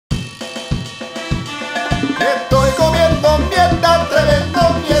Estoy comiendo mierda, tremendo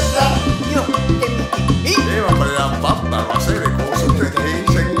mierda. Hombre, la papa, no sé de cosas que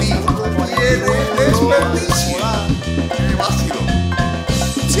incentivo tiene desperdicio. ¡Qué vacilo!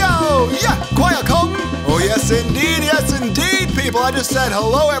 Yo, yeah, Kwayakong. Oh, yes, indeed, people. I just said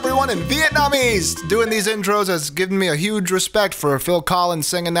hello, everyone, in Vietnamese. Doing these intros has given me a huge respect for Phil Collins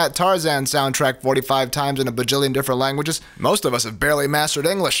singing that Tarzan soundtrack 45 times in a bajillion different languages. Most of us have barely mastered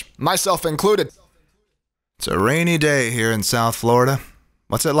English, myself included. It's a rainy day here in South Florida.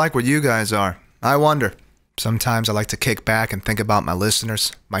 What's it like where you guys are? I wonder. Sometimes I like to kick back and think about my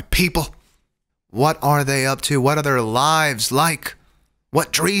listeners, my people. What are they up to? What are their lives like?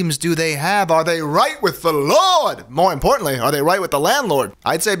 What dreams do they have? Are they right with the Lord? More importantly, are they right with the landlord?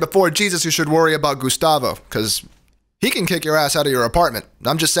 I'd say before Jesus, you should worry about Gustavo, because he can kick your ass out of your apartment.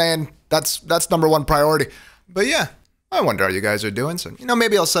 I'm just saying, that's number one priority. But yeah, I wonder how you guys are doing. So,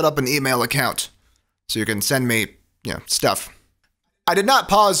 maybe I'll set up an email account so you can send me, stuff. I did not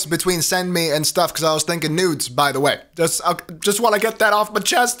pause between send me and stuff because I was thinking nudes, by the way. Just want to get that off my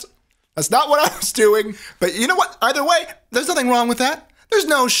chest. That's not what I was doing. But you know what? Either way, there's nothing wrong with that. There's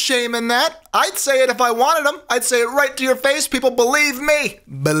no shame in that. I'd say it if I wanted them. I'd say it right to your face. People, believe me.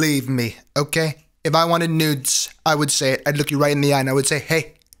 Believe me, okay? If I wanted nudes, I would say it. I'd look you right in the eye and I would say,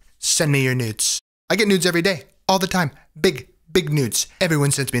 hey, send me your nudes. I get nudes every day, all the time. Big nudes.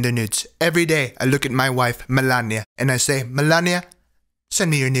 Everyone sends me their nudes. Every day, I look at my wife, Melania, and I say, Melania, send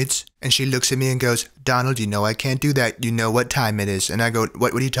me your nudes. And she looks at me and goes, Donald, you know I can't do that. You know what time it is. And I go,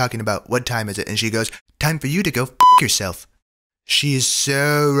 what are you talking about? What time is it? And she goes, time for you to go f*** yourself. She is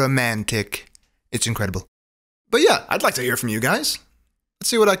so romantic. It's incredible. But yeah, I'd like to hear from you guys. Let's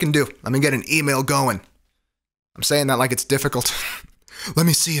see what I can do. Let me get an email going. I'm saying that like it's difficult. Let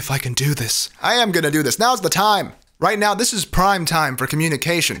me see if I can do this. I am gonna do this. Now's the time. Right now, this is prime time for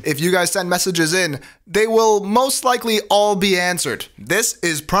communication. If you guys send messages in, they will most likely all be answered. This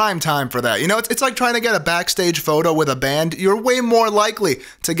is prime time for that. It's like trying to get a backstage photo with a band. You're way more likely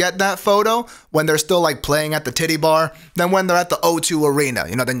to get that photo when they're still like playing at the titty bar than when they're at the O2 Arena.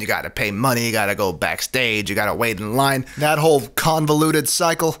 Then you gotta pay money, you gotta go backstage, you gotta wait in line. That whole convoluted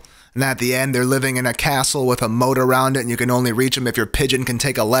cycle. And at the end, they're living in a castle with a moat around it, and you can only reach them if your pigeon can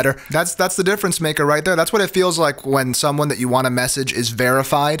take a letter. That's the difference maker right there. That's what it feels like when someone that you want to message is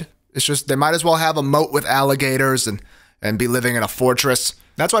verified. It's just, they might as well have a moat with alligators and be living in a fortress.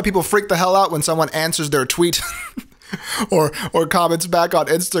 That's why people freak the hell out when someone answers their tweet or comments back on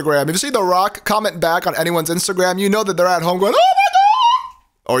Instagram. If you see The Rock comment back on anyone's Instagram, you know that they're at home going, oh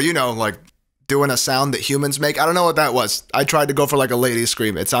my God! Or, like, doing a sound that humans make. I don't know what that was. I tried to go for like a lady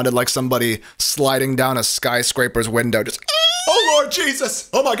scream. It sounded like somebody sliding down a skyscraper's window. Just, oh Lord Jesus!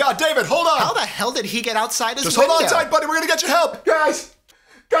 Oh my God, David, hold on! How the hell did he get outside his Just window? hold on tight, buddy. We're gonna get you help, guys.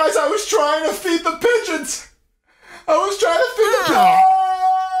 I was trying to feed the pigeons.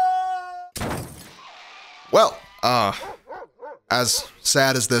 Well, as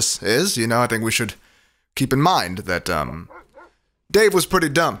sad as this is, I think we should keep in mind that Dave was pretty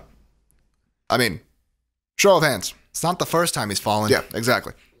dumb. I mean, show of hands. It's not the first time he's fallen. Yeah,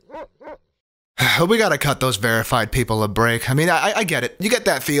 exactly. We gotta cut those verified people a break. I mean, I get it. You get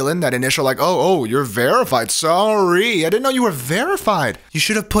that feeling, that initial like, oh, you're verified. Sorry, I didn't know you were verified. You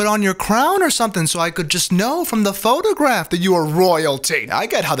should have put on your crown or something so I could just know from the photograph that you were royalty. I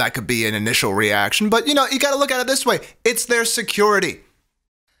get how that could be an initial reaction, but you gotta look at it this way. It's their security.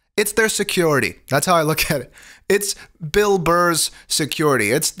 It's their security. That's how I look at it. It's Bill Burr's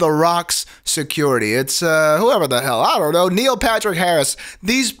security. It's The Rock's security. It's whoever the hell, I don't know, Neil Patrick Harris.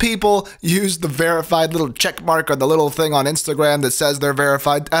 These people use the verified little check mark or the little thing on Instagram that says they're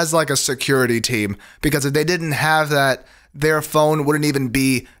verified as like a security team. Because if they didn't have that, their phone wouldn't even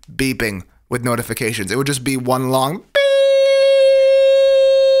be beeping with notifications. It would just be one long beep.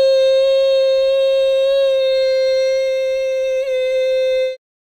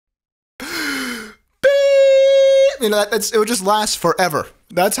 It would just last forever.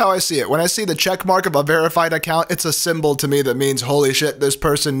 That's how I see it. When I see the check mark of a verified account, it's a symbol to me that means, holy shit, this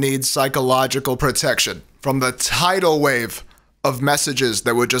person needs psychological protection from the tidal wave of messages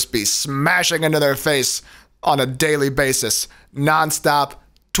that would just be smashing into their face on a daily basis, nonstop,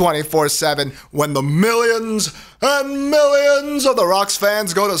 24/7, when the millions and millions of The Rock's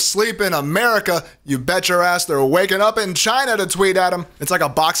fans go to sleep in America, you bet your ass they're waking up in China to tweet at him. It's like a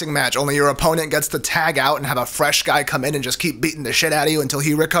boxing match, only your opponent gets to tag out and have a fresh guy come in and just keep beating the shit out of you until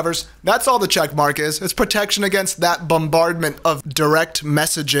he recovers. That's all the check mark is. It's protection against that bombardment of direct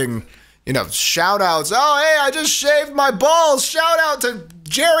messaging. Shout outs. Oh, hey, I just shaved my balls. Shout out to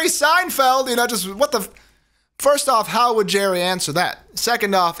Jerry Seinfeld. Just what the First off, how would Jerry answer that?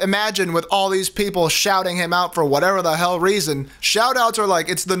 Second off, imagine with all these people shouting him out for whatever the hell reason. Shoutouts are like,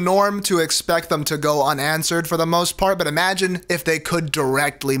 it's the norm to expect them to go unanswered for the most part, but imagine if they could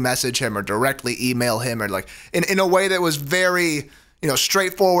directly message him or directly email him or like in a way that was very,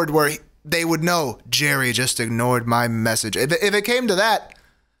 straightforward where they would know, Jerry just ignored my message. If it came to that,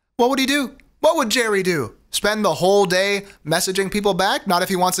 what would he do? What would Jerry do? Spend the whole day messaging people back? Not if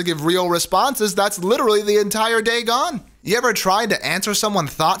he wants to give real responses. That's literally the entire day gone. You ever tried to answer someone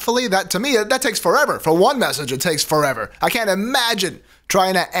thoughtfully? To me, that takes forever. For one message, it takes forever. I can't imagine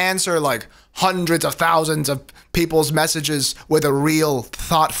trying to answer like hundreds of thousands of people's messages with a real,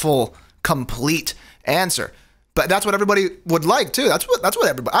 thoughtful, complete answer. But that's what everybody would like too. That's what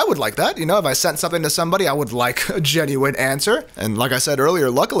everybody, I would like that. If I sent something to somebody, I would like a genuine answer. And like I said earlier,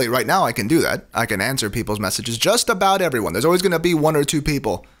 luckily right now I can do that. I can answer people's messages, just about everyone. There's always going to be one or two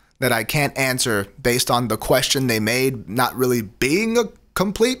people that I can't answer based on the question they made not really being a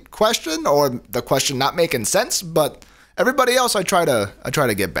complete question or the question not making sense. But everybody else I try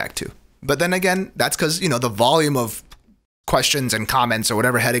to get back to. But then again, that's because, the volume of questions and comments or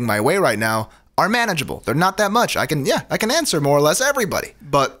whatever heading my way right now are manageable. They're not that much. I can answer more or less everybody.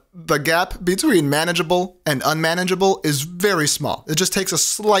 But the gap between manageable and unmanageable is very small. It just takes a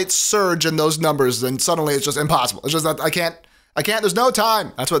slight surge in those numbers and suddenly it's just impossible. It's just that I can't, there's no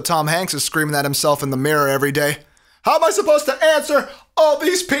time. That's what Tom Hanks is screaming at himself in the mirror every day. How am I supposed to answer all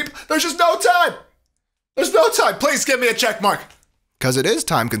these people? There's just no time. There's no time. Please give me a check mark. Because it is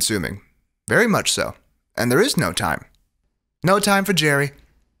time consuming. Very much so. And there is no time. No time for Jerry.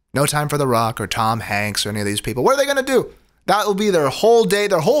 No time for The Rock or Tom Hanks or any of these people. What are they going to do? That will be their whole day,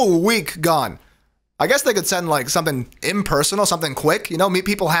 their whole week gone. I guess they could send like something impersonal, something quick, meet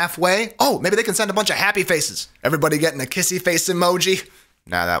people halfway. Oh, maybe they can send a bunch of happy faces. Everybody getting a kissy face emoji.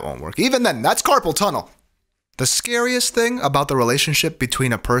 Nah, that won't work. Even then, that's carpal tunnel. The scariest thing about the relationship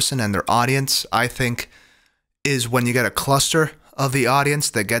between a person and their audience, I think, is when you get a cluster of the audience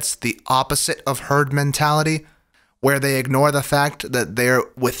that gets the opposite of herd mentality, where they ignore the fact that they're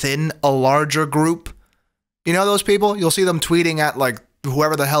within a larger group. Those people? You'll see them tweeting at like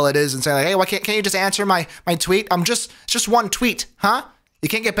whoever the hell it is and saying like, hey, why can't you just answer my tweet? It's just one tweet, huh? You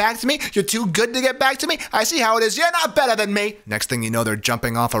can't get back to me? You're too good to get back to me? I see how it is. You're not better than me. Next thing you know, they're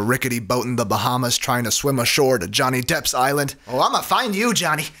jumping off a rickety boat in the Bahamas trying to swim ashore to Johnny Depp's island. Oh, I'm gonna find you,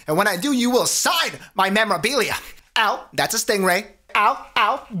 Johnny. And when I do, you will sign my memorabilia. Ow, that's a stingray. Ow,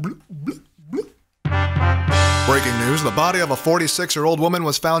 ow. Bloop, bloop, bloop. Breaking news, the body of a 46-year-old woman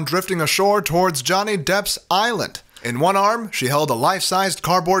was found drifting ashore towards Johnny Depp's island. In one arm, she held a life-sized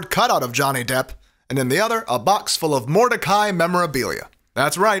cardboard cutout of Johnny Depp, and in the other, a box full of Mordecai memorabilia.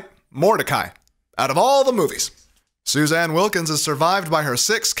 That's right, Mordecai. Out of all the movies. Suzanne Wilkins is survived by her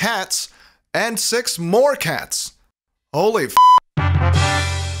 6 cats and 6 more cats. Holy f***.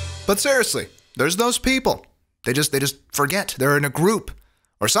 But seriously, there's those people. They just forget. They're in a group.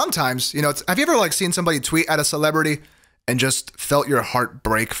 Or sometimes, have you ever seen somebody tweet at a celebrity and just felt your heart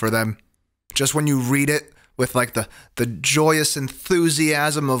break for them? Just when you read it with the joyous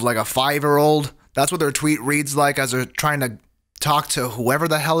enthusiasm of like a 5-year-old. That's what their tweet reads like as they're trying to talk to whoever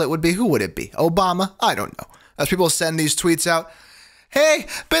the hell it would be. Who would it be? Obama? I don't know. As people send these tweets out, hey,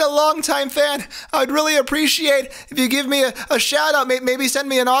 been a long-time fan. I'd really appreciate if you give me a shout-out, maybe send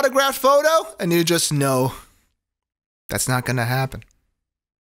me an autographed photo. And you just know that's not going to happen.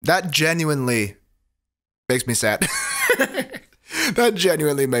 That genuinely makes me sad. That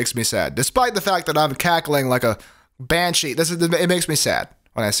genuinely makes me sad. Despite the fact that I'm cackling like a banshee, it makes me sad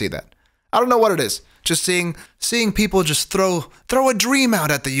when I see that. I don't know what it is. Just seeing people just throw a dream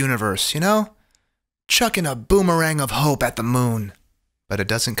out at the universe, Chucking a boomerang of hope at the moon. But it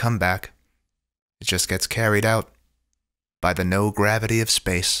doesn't come back. It just gets carried out by the no gravity of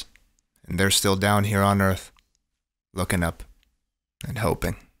space. And they're still down here on Earth, looking up and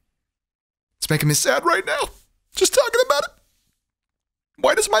hoping. It's making me sad right now, just talking about it.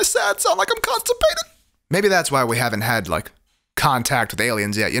 Why does my sad sound like I'm constipated? Maybe that's why we haven't had, contact with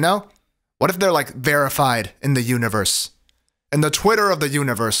aliens yet, What if they're, verified in the universe? In the Twitter of the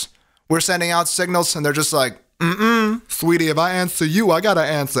universe. We're sending out signals and they're just like, sweetie, if I answer you, I gotta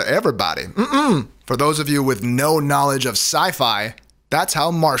answer everybody. For those of you with no knowledge of sci-fi, that's how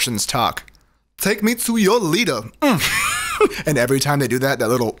Martians talk. Take me to your leader. And every time they do that, a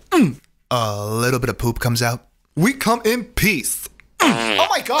little bit of poop comes out. We come in peace. Oh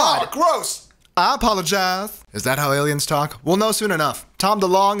my God, gross. I apologize. Is that how aliens talk? We'll know soon enough. Tom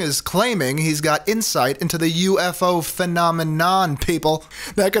DeLonge is claiming he's got insight into the UFO phenomenon, people.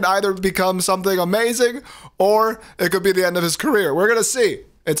 That could either become something amazing or it could be the end of his career. We're gonna see.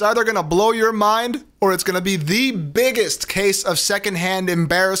 It's either going to blow your mind or it's going to be the biggest case of secondhand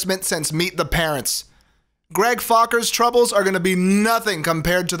embarrassment since Meet the Parents. Greg Fokker's troubles are going to be nothing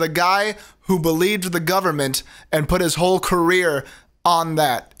compared to the guy who believed the government and put his whole career on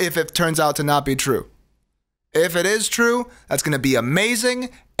that, if it turns out to not be true. If it is true, that's going to be amazing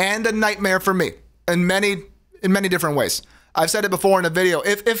and a nightmare for me in many different ways. I've said it before in a video.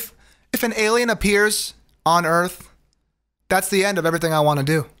 If an alien appears on Earth, that's the end of everything I want to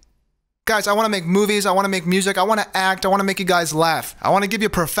do. Guys, I want to make movies, I want to make music, I want to act, I want to make you guys laugh. I want to give you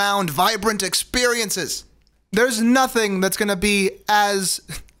profound, vibrant experiences. There's nothing that's going to be as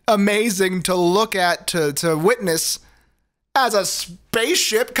amazing to look at, to witness, as a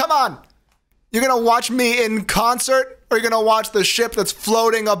spaceship. Come on. You're going to watch me in concert, or you're going to watch the ship that's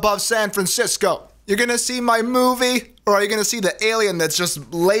floating above San Francisco? You're going to see my movie, or are you going to see the alien that's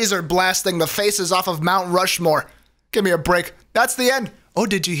just laser blasting the faces off of Mount Rushmore? Give me a break. That's the end. Oh,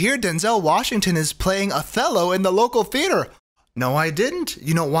 did you hear Denzel Washington is playing Othello in the local theater? No, I didn't.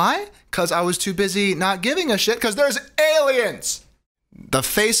 You know why? Because I was too busy not giving a shit because there's aliens. The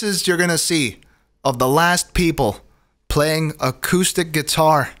faces you're going to see of the last people playing acoustic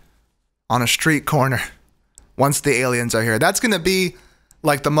guitar on a street corner once the aliens are here. That's going to be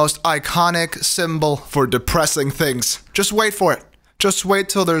like the most iconic symbol for depressing things. Just wait for it. Just wait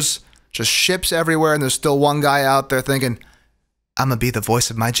till there's just ships everywhere and there's still one guy out there thinking, I'm gonna be the voice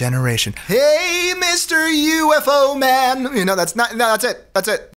of my generation. Hey, Mr. UFO man. You know, that's it. That's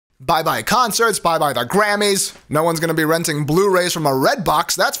it. Bye-bye concerts, bye-bye the Grammys. No one's gonna be renting Blu-rays from a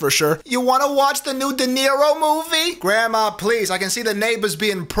Redbox, that's for sure. You wanna watch the new De Niro movie? Grandma, please, I can see the neighbors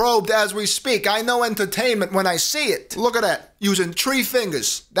being probed as we speak. I know entertainment when I see it. Look at that, using 3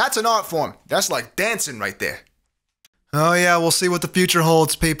 fingers. That's an art form. That's like dancing right there. Oh yeah, we'll see what the future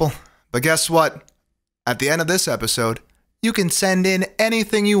holds, people. But guess what? At the end of this episode, you can send in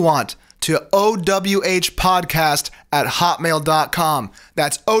anything you want to owhpodcast@hotmail.com.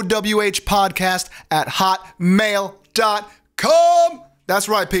 That's owhpodcast@hotmail.com. That's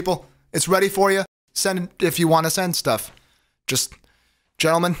right, people. It's ready for you. Send it if you want to send stuff. Just,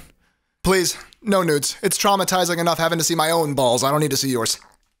 gentlemen, please, no nudes. It's traumatizing enough having to see my own balls. I don't need to see yours.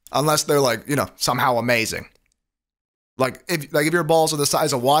 Unless they're like, you know, somehow amazing. Like if your balls are the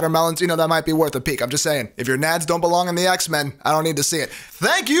size of watermelons, you know, that might be worth a peek. I'm just saying, if your nads don't belong in the X-Men, I don't need to see it.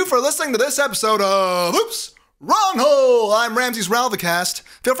 Thank you for listening to this episode of Oops, Wrong Hole. I'm Ramsey's Ralvacast.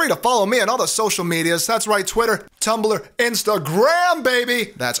 Feel free to follow me on all the social medias. That's right, Twitter, Tumblr, Instagram,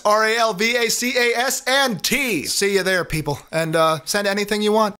 baby. That's RALVACAST. See you there, people. And send anything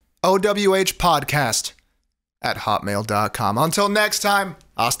you want. owhpodcast@hotmail.com. Until next time,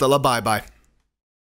 hasta la bye-bye.